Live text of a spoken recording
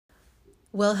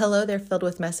Well, hello there, Filled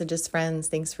with Messages friends.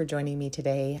 Thanks for joining me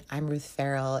today. I'm Ruth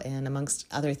Farrell, and amongst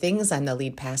other things, I'm the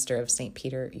lead pastor of St.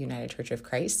 Peter United Church of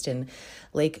Christ in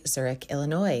Lake Zurich,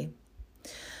 Illinois.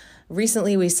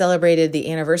 Recently, we celebrated the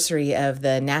anniversary of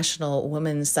the National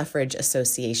Women's Suffrage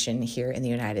Association here in the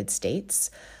United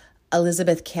States.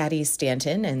 Elizabeth Cady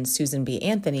Stanton and Susan B.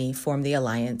 Anthony formed the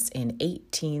alliance in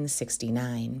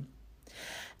 1869.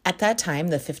 At that time,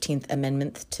 the 15th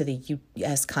Amendment to the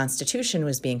U.S. Constitution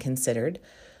was being considered,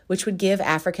 which would give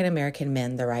African American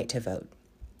men the right to vote.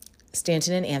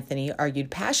 Stanton and Anthony argued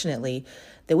passionately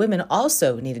that women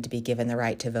also needed to be given the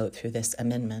right to vote through this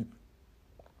amendment.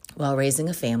 While raising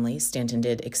a family, Stanton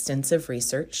did extensive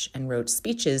research and wrote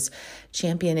speeches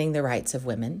championing the rights of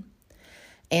women.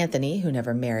 Anthony, who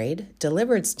never married,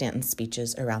 delivered Stanton's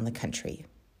speeches around the country.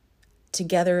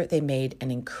 Together, they made an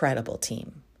incredible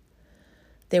team.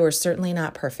 They were certainly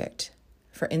not perfect.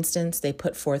 For instance, they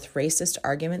put forth racist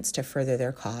arguments to further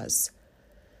their cause.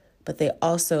 But they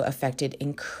also effected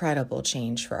incredible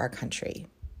change for our country.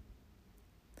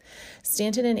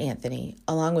 Stanton and Anthony,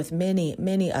 along with many,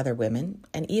 many other women,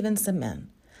 and even some men,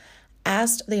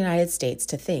 asked the United States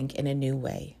to think in a new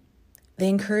way. They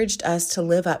encouraged us to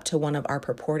live up to one of our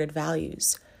purported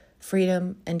values,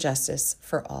 freedom and justice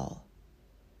for all.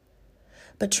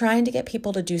 But trying to get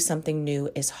people to do something new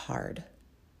is hard.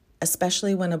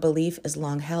 Especially when a belief is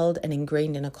long held and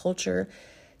ingrained in a culture,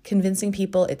 convincing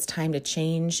people it's time to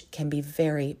change can be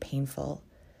very painful.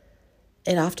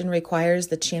 It often requires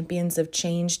the champions of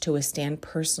change to withstand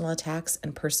personal attacks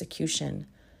and persecution.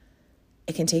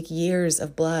 It can take years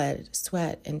of blood,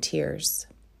 sweat, and tears.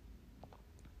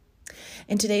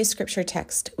 In today's scripture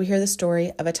text, we hear the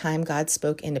story of a time God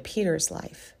spoke into Peter's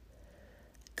life.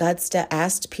 God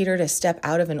asked Peter to step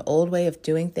out of an old way of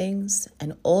doing things,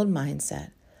 an old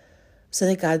mindset, so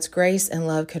that God's grace and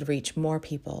love could reach more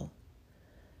people.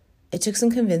 It took some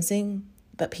convincing,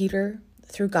 but Peter,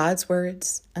 through God's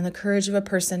words and the courage of a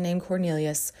person named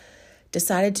Cornelius,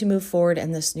 decided to move forward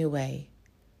in this new way.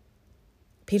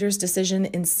 Peter's decision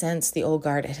incensed the old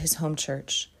guard at his home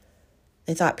church.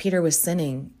 They thought Peter was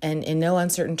sinning and in no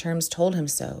uncertain terms told him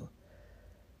so.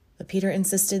 But Peter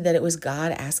insisted that it was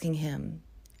God asking him,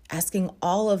 asking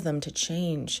all of them to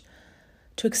change,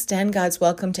 to extend God's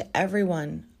welcome to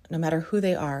everyone, no matter who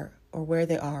they are or where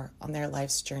they are on their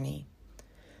life's journey.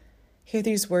 Hear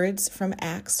these words from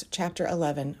Acts chapter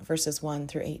 11, verses 1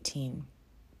 through 18.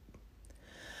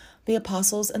 The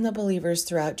apostles and the believers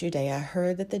throughout Judea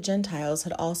heard that the Gentiles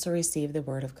had also received the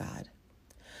word of God.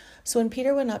 So when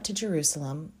Peter went up to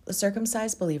Jerusalem, the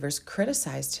circumcised believers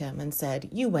criticized him and said,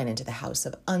 "You went into the house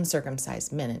of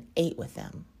uncircumcised men and ate with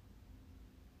them."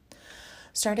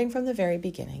 Starting from the very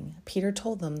beginning, Peter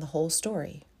told them the whole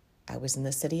story. I was in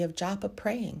the city of Joppa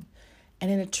praying,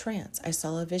 and in a trance I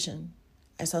saw a vision.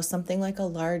 I saw something like a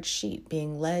large sheet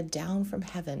being led down from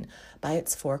heaven by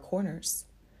its four corners,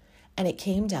 and it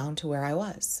came down to where I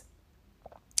was.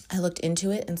 I looked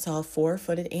into it and saw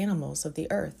 4-footed animals of the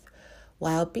earth,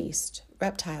 wild beasts,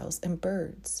 reptiles, and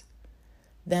birds.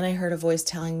 Then I heard a voice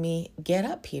telling me, "Get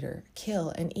up, Peter, kill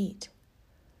and eat."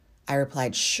 I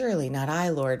replied, "Surely not I,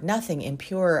 Lord. Nothing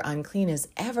impure or unclean has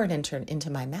ever entered into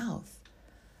my mouth."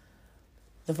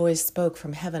 The voice spoke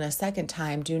from heaven a second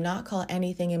time, "Do not call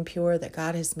anything impure that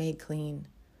God has made clean."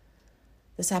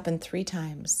 This happened 3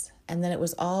 times, and then it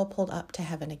was all pulled up to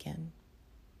heaven again.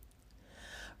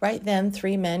 Right then,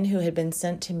 3 men who had been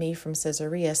sent to me from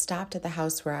Caesarea stopped at the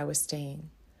house where I was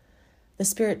staying. The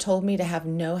Spirit told me to have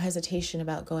no hesitation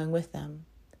about going with them.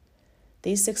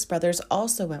 These 6 brothers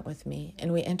also went with me,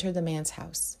 and we entered the man's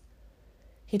house.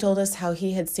 He told us how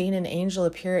he had seen an angel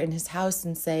appear in his house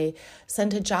and say,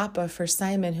 "Send to Joppa for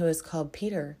Simon, who is called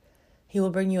Peter. He will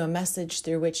bring you a message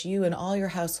through which you and all your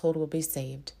household will be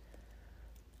saved."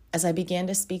 As I began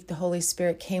to speak, the Holy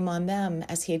Spirit came on them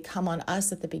as he had come on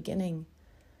us at the beginning.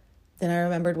 Then I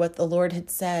remembered what the Lord had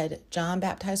said, "John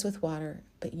baptized with water,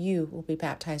 but you will be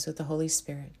baptized with the Holy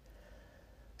Spirit."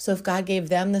 So if God gave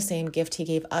them the same gift he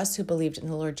gave us who believed in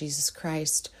the Lord Jesus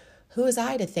Christ, who was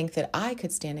I to think that I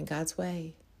could stand in God's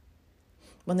way?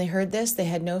 When they heard this, they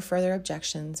had no further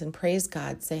objections and praised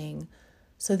God, saying,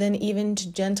 "So then even to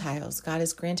Gentiles, God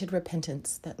has granted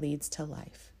repentance that leads to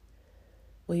life."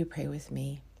 Will you pray with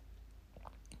me?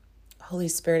 Holy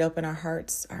Spirit, open our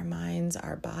hearts, our minds,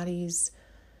 our bodies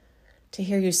to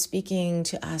hear you speaking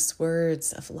to us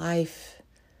words of life,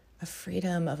 of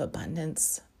freedom, of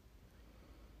abundance.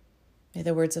 May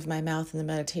the words of my mouth and the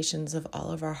meditations of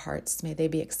all of our hearts, may they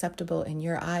be acceptable in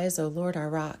your eyes, O Lord, our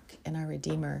rock and our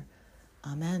Redeemer.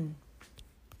 Amen.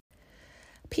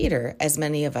 Peter, as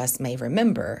many of us may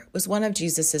remember, was one of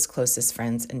Jesus' closest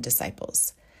friends and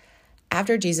disciples.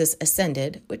 After Jesus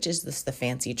ascended, which is the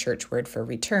fancy church word for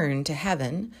return to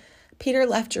heaven, Peter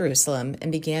left Jerusalem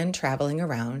and began traveling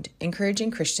around, encouraging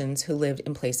Christians who lived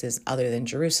in places other than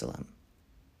Jerusalem.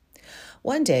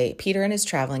 One day, Peter and his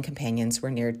traveling companions were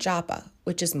near Joppa,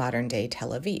 which is modern-day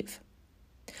Tel Aviv.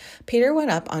 Peter went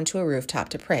up onto a rooftop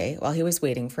to pray while he was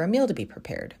waiting for a meal to be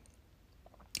prepared.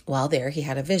 While there, he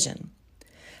had a vision.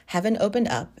 Heaven opened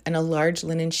up, and a large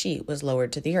linen sheet was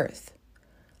lowered to the earth.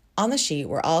 On the sheet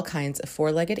were all kinds of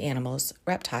four-legged animals,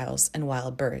 reptiles, and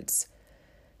wild birds.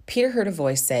 Peter heard a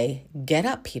voice say, "Get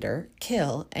up, Peter,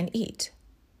 kill and eat."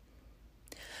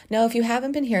 Now, if you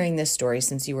haven't been hearing this story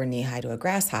since you were knee-high to a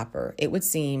grasshopper, it would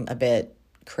seem a bit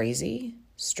crazy,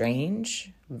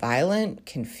 strange, violent,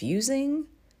 confusing.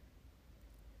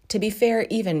 To be fair,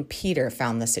 even Peter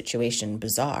found the situation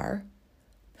bizarre.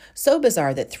 So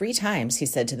bizarre that 3 times he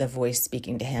said to the voice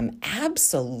speaking to him,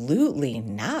 "Absolutely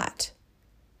not."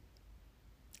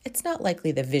 It's not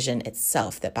likely the vision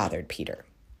itself that bothered Peter.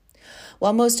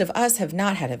 While most of us have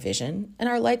not had a vision and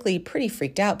are likely pretty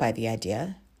freaked out by the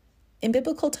idea, in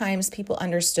biblical times, people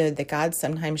understood that God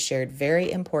sometimes shared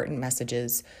very important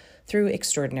messages through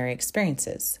extraordinary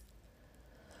experiences.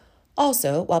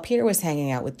 Also, while Peter was hanging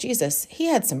out with Jesus, he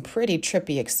had some pretty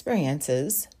trippy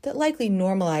experiences that likely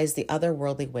normalized the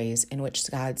otherworldly ways in which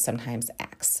God sometimes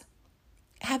acts.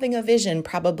 Having a vision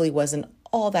probably wasn't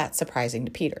all that surprising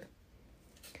to Peter.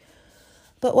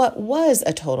 But what was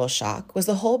a total shock was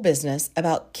the whole business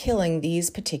about killing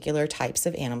these particular types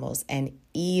of animals and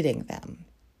eating them.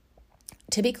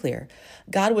 To be clear,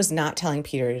 God was not telling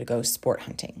Peter to go sport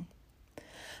hunting.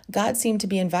 God seemed to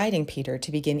be inviting Peter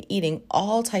to begin eating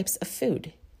all types of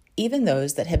food, even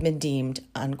those that had been deemed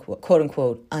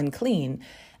quote-unquote unclean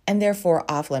and therefore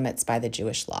off limits by the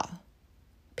Jewish law.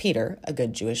 Peter, a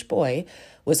good Jewish boy,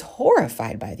 was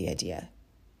horrified by the idea.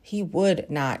 He would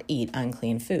not eat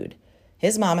unclean food.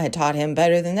 His mama had taught him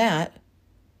better than that.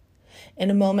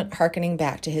 In a moment hearkening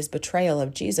back to his betrayal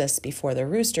of Jesus before the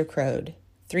rooster crowed,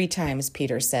 3 times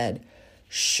Peter said,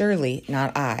 "Surely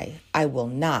not I. I will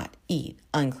not eat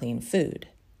unclean food."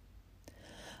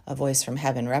 A voice from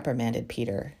heaven reprimanded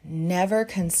Peter, "Never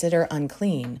consider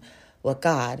unclean what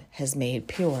God has made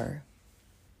pure."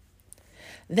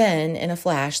 Then, in a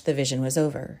flash, the vision was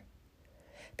over.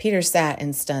 Peter sat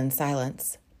in stunned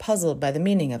silence, puzzled by the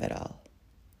meaning of it all.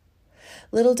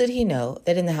 Little did he know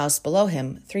that in the house below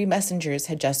him, 3 messengers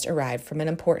had just arrived from an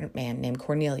important man named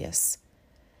Cornelius.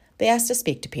 They asked to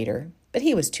speak to Peter, but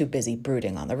he was too busy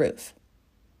brooding on the roof.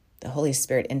 The Holy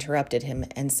Spirit interrupted him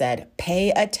and said,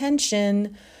 "Pay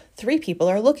attention. 3 people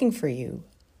are looking for you.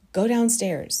 Go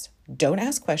downstairs. Don't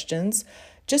ask questions.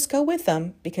 Just go with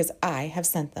them because I have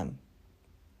sent them."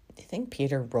 Do you think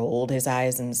Peter rolled his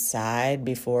eyes and sighed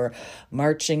before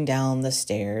marching down the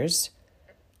stairs?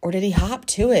 Or did he hop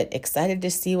to it, excited to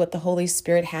see what the Holy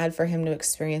Spirit had for him to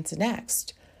experience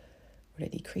next? Or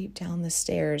did he creep down the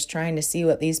stairs trying to see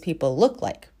what these people looked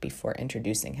like before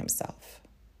introducing himself?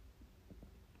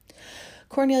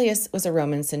 Cornelius was a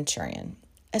Roman centurion,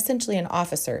 essentially an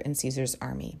officer in Caesar's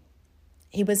army.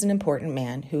 He was an important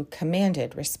man who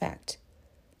commanded respect.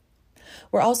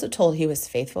 We're also told he was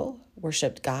faithful,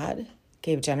 worshiped God,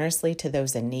 gave generously to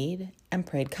those in need, and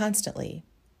prayed constantly.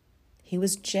 He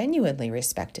was genuinely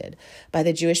respected by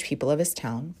the Jewish people of his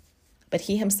town, but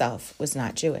he himself was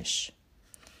not Jewish.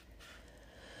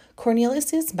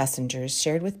 Cornelius' messengers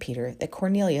shared with Peter that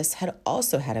Cornelius had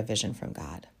also had a vision from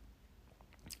God.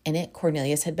 In it,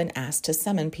 Cornelius had been asked to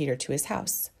summon Peter to his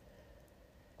house.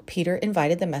 Peter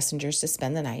invited the messengers to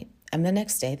spend the night, and the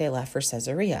next day they left for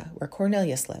Caesarea, where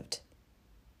Cornelius lived.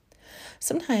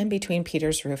 Sometime between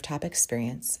Peter's rooftop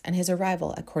experience and his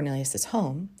arrival at Cornelius'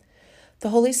 home, the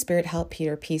Holy Spirit helped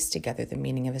Peter piece together the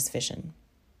meaning of his vision.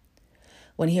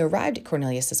 When he arrived at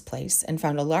Cornelius' place and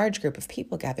found a large group of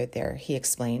people gathered there, he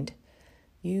explained,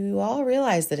 "You all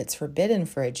realize that it's forbidden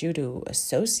for a Jew to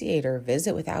associate or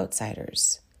visit with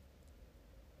outsiders.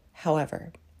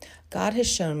 However, God has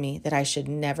shown me that I should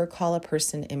never call a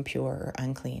person impure or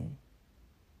unclean."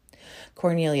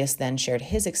 Cornelius then shared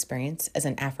his experience as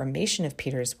an affirmation of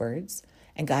Peter's words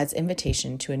and God's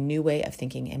invitation to a new way of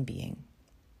thinking and being.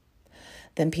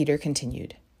 Then Peter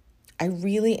continued, "I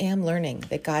really am learning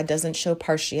that God doesn't show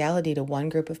partiality to one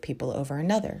group of people over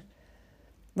another.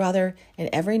 Rather, in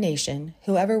every nation,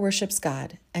 whoever worships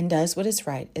God and does what is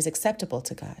right is acceptable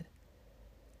to God."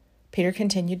 Peter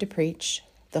continued to preach.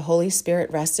 The Holy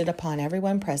Spirit rested upon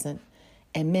everyone present,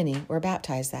 and many were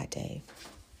baptized that day.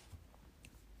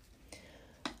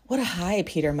 What a high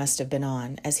Peter must have been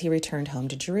on as he returned home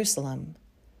to Jerusalem.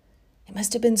 He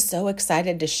must have been so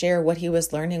excited to share what he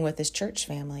was learning with his church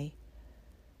family.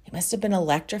 He must have been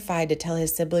electrified to tell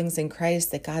his siblings in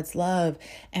Christ that God's love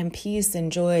and peace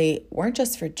and joy weren't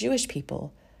just for Jewish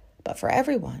people, but for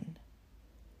everyone.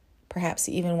 Perhaps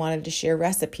he even wanted to share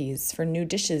recipes for new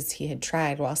dishes he had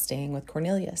tried while staying with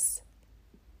Cornelius.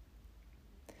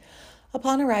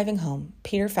 Upon arriving home,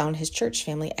 Peter found his church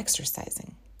family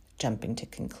exercising, jumping to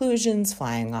conclusions,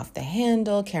 flying off the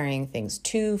handle, carrying things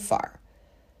too far.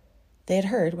 They had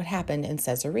heard what happened in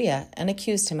Caesarea and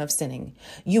accused him of sinning.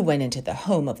 "You went into the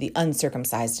home of the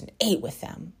uncircumcised and ate with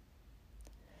them."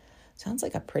 Sounds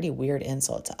like a pretty weird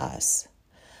insult to us.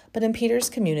 But in Peter's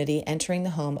community, entering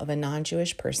the home of a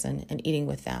non-Jewish person and eating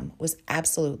with them was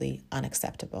absolutely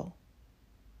unacceptable.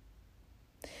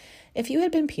 If you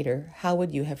had been Peter, how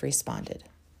would you have responded?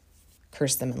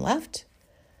 Cursed them and left?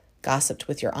 Gossiped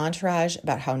with your entourage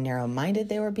about how narrow-minded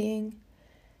they were being?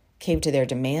 Caved to their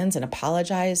demands and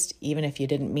apologized, even if you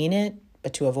didn't mean it,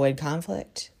 but to avoid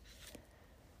conflict?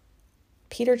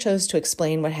 Peter chose to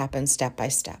explain what happened step by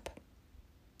step.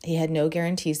 He had no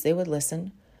guarantees they would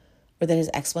listen, or that his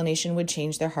explanation would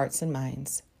change their hearts and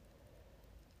minds.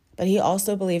 But he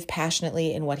also believed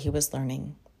passionately in what he was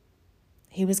learning.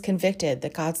 He was convicted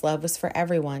that God's love was for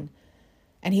everyone,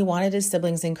 and he wanted his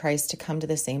siblings in Christ to come to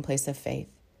the same place of faith.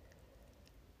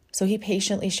 So he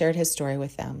patiently shared his story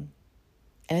with them.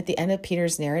 And at the end of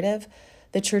Peter's narrative,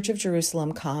 the Church of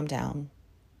Jerusalem calmed down.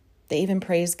 They even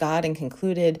praised God and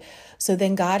concluded, "So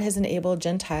then God has enabled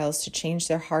Gentiles to change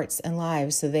their hearts and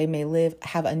lives so they may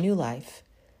have a new life."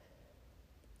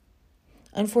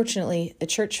 Unfortunately, the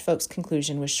church folks'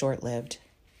 conclusion was short-lived.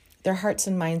 Their hearts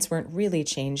and minds weren't really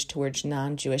changed towards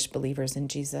non-Jewish believers in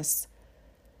Jesus.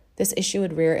 This issue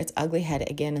would rear its ugly head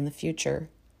again in the future.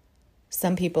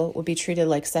 Some people would be treated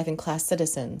like second-class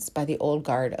citizens by the old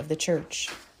guard of the church.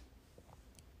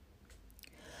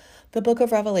 The book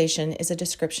of Revelation is a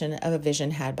description of a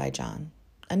vision had by John,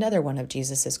 another one of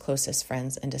Jesus' closest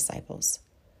friends and disciples.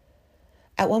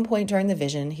 At one point during the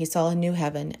vision, he saw a new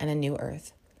heaven and a new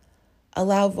earth. A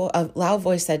loud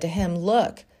voice said to him,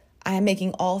 "Look, I am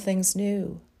making all things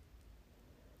new."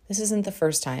 This isn't the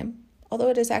first time, although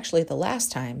it is actually the last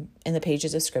time in the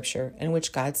pages of Scripture in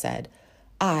which God said,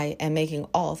 "I am making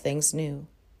all things new."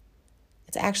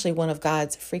 It's actually one of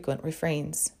God's frequent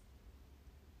refrains.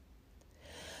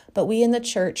 But we in the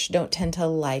church don't tend to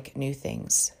like new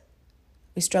things.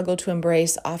 We struggle to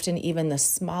embrace often even the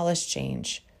smallest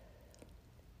change.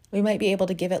 We might be able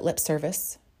to give it lip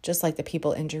service, just like the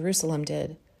people in Jerusalem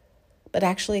did, but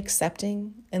actually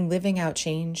accepting and living out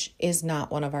change is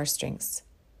not one of our strengths.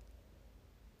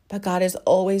 But God is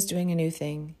always doing a new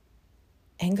thing,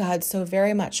 and God so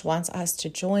very much wants us to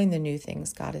join the new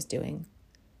things God is doing.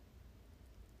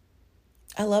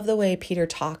 I love the way Peter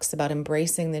talks about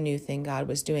embracing the new thing God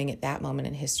was doing at that moment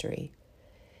in history.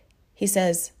 He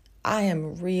says, "I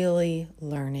am really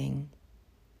learning."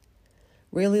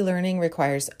 Really learning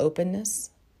requires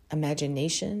openness,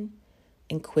 imagination,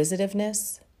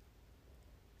 inquisitiveness.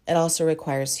 It also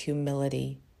requires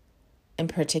humility, in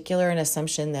particular an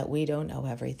assumption that we don't know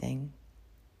everything.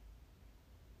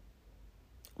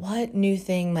 What new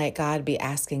thing might God be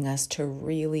asking us to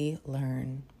really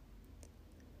learn?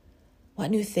 What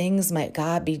new things might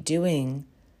God be doing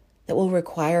that will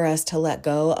require us to let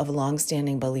go of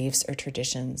long-standing beliefs or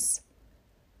traditions?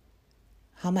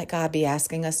 How might God be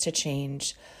asking us to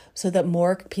change so that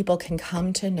more people can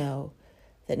come to know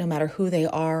that no matter who they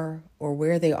are or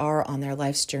where they are on their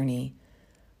life's journey,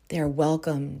 they are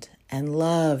welcomed and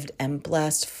loved and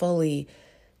blessed fully,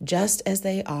 just as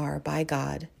they are by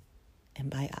God and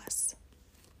by us?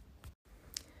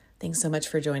 Thanks so much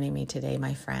for joining me today,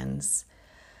 my friends.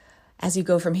 As you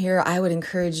go from here, I would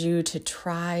encourage you to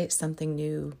try something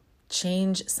new,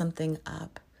 change something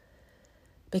up,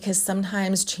 because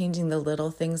sometimes changing the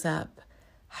little things up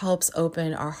helps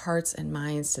open our hearts and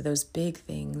minds to those big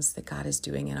things that God is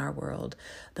doing in our world,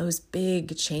 those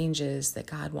big changes that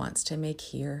God wants to make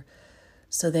here,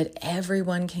 so that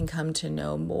everyone can come to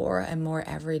know more and more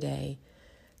every day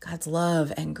God's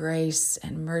love and grace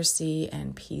and mercy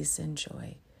and peace and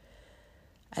joy.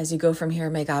 As you go from here,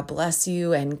 may God bless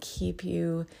you and keep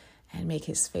you and make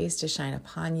his face to shine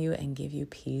upon you and give you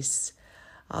peace.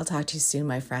 I'll talk to you soon,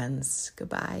 my friends.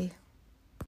 Goodbye.